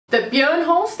The Björn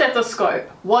Hall stethoscope.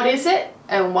 What is it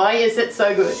and why is it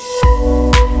so good?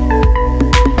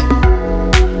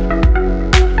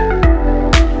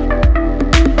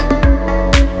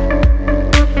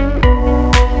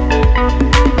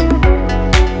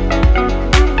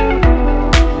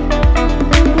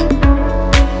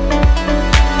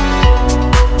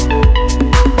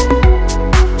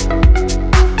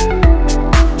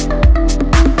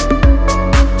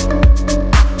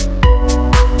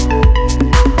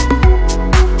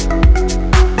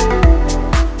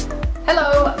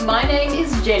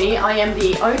 I am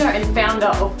the owner and founder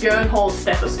of Björn Hall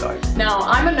stethoscopes. Now,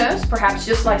 I'm a nurse, perhaps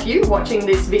just like you, watching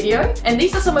this video, and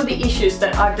these are some of the issues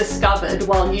that I've discovered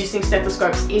while using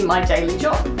stethoscopes in my daily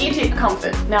job. Ear tip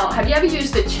comfort. Now, have you ever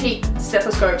used the cheap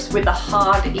stethoscopes with the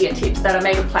hard ear tips that are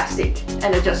made of plastic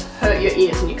and they just hurt your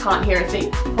ears and you can't hear a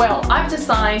thing? Well, I've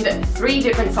designed 3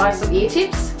 different sizes of ear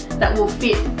tips that will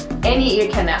fit any ear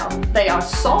canal. They are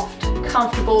soft,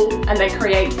 comfortable, and they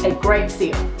create a great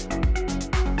seal.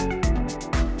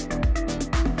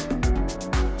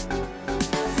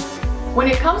 When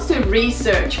it comes to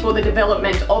research for the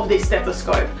development of this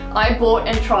stethoscope, I bought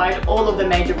and tried all of the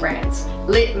major brands.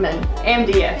 Littmann,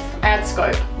 MDF,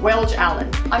 AdScope, Welch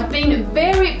Allen. I've been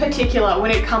very particular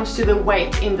when it comes to the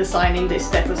weight in designing this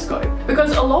stethoscope,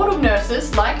 because a lot of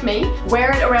nurses, like me,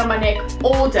 wear it around my neck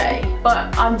all day,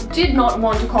 but I did not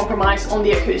want to compromise on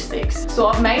the acoustics. So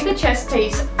I've made the chest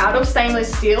piece out of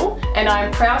stainless steel, and I'm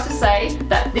proud to say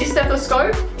that this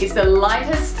stethoscope is the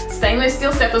lightest stainless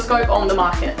steel stethoscope on the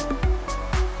market.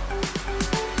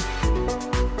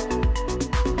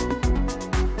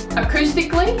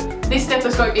 Acoustically, this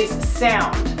stethoscope is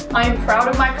sound. I am proud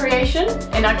of my creation,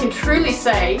 and I can truly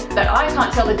say that I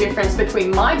can't tell the difference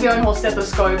between my Björn Hall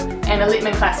stethoscope and a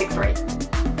Littmann Classic 3.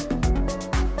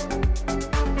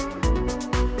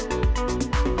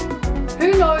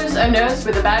 Who knows a nurse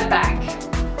with a bad back?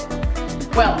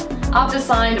 Well, I've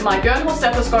designed my Björn Hall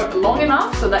stethoscope long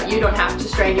enough so that you don't have to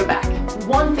strain your back.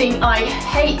 One thing I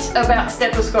hate about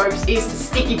stethoscopes is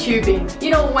sticky tubing. You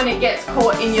know, when it gets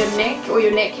caught in your neck or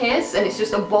your neck hairs and it's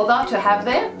just a bother to have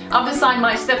there? I've designed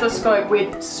my stethoscope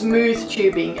with smooth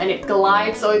tubing and it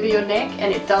glides over your neck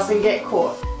and it doesn't get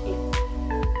caught.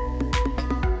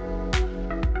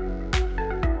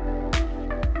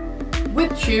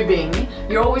 With tubing,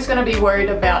 you're always going to be worried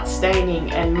about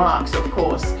staining and marks, of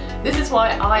course. This is why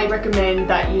I recommend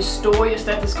that you store your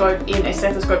stethoscope in a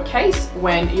stethoscope case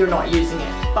when you're not using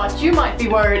it. But you might be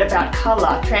worried about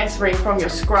color transferring from your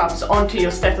scrubs onto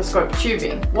your stethoscope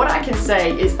tubing. What I can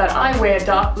say is that I wear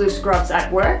dark blue scrubs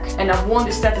at work, and I've worn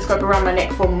this stethoscope around my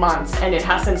neck for months and it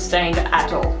hasn't stained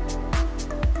at all.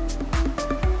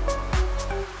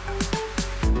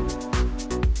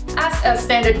 As a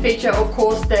standard feature, of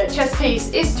course, the chest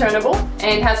piece is turnable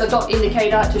and has a dot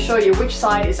indicator to show you which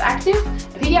side is active.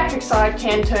 The pediatric side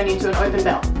can turn into an open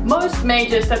bell. Most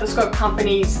major stethoscope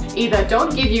companies either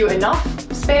don't give you enough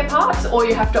spare parts or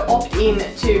you have to opt in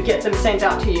to get them sent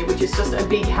out to you, which is just a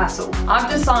big hassle. I've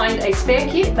designed a spare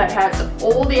kit that has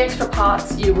all the extra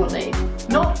parts you will need.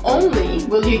 Not only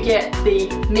will you get the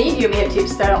medium ear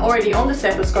tips that are already on the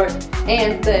stethoscope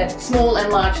and the small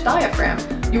and large diaphragm,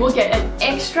 you will get an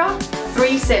extra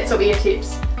 3 sets of ear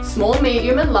tips, small,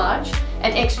 medium and large,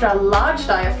 an extra large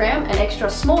diaphragm, an extra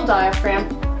small diaphragm,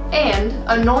 and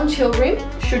a non-chill rim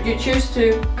should you choose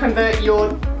to convert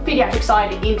your pediatric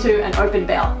side into an open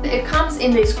bell. It comes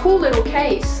in this cool little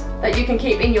case that you can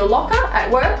keep in your locker at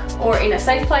work or in a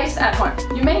safe place at home.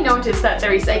 You may notice that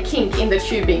there is a kink in the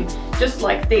tubing, just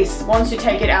like this, once you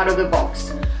take it out of the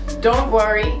box. Don't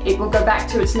worry, it will go back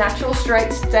to its natural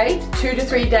straight state 2 to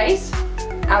 3 days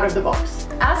out of the box.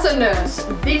 As a nurse,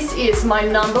 this is my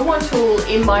 #1 tool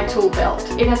in my tool belt.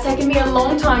 It has taken me a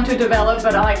long time to develop,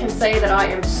 but I can say that I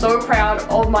am so proud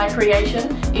of my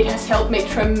creation. It has helped me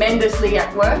tremendously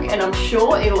at work, and I'm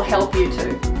sure it will help you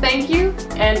too. Thank you,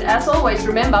 and as always,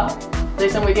 remember,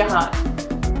 listen with your heart.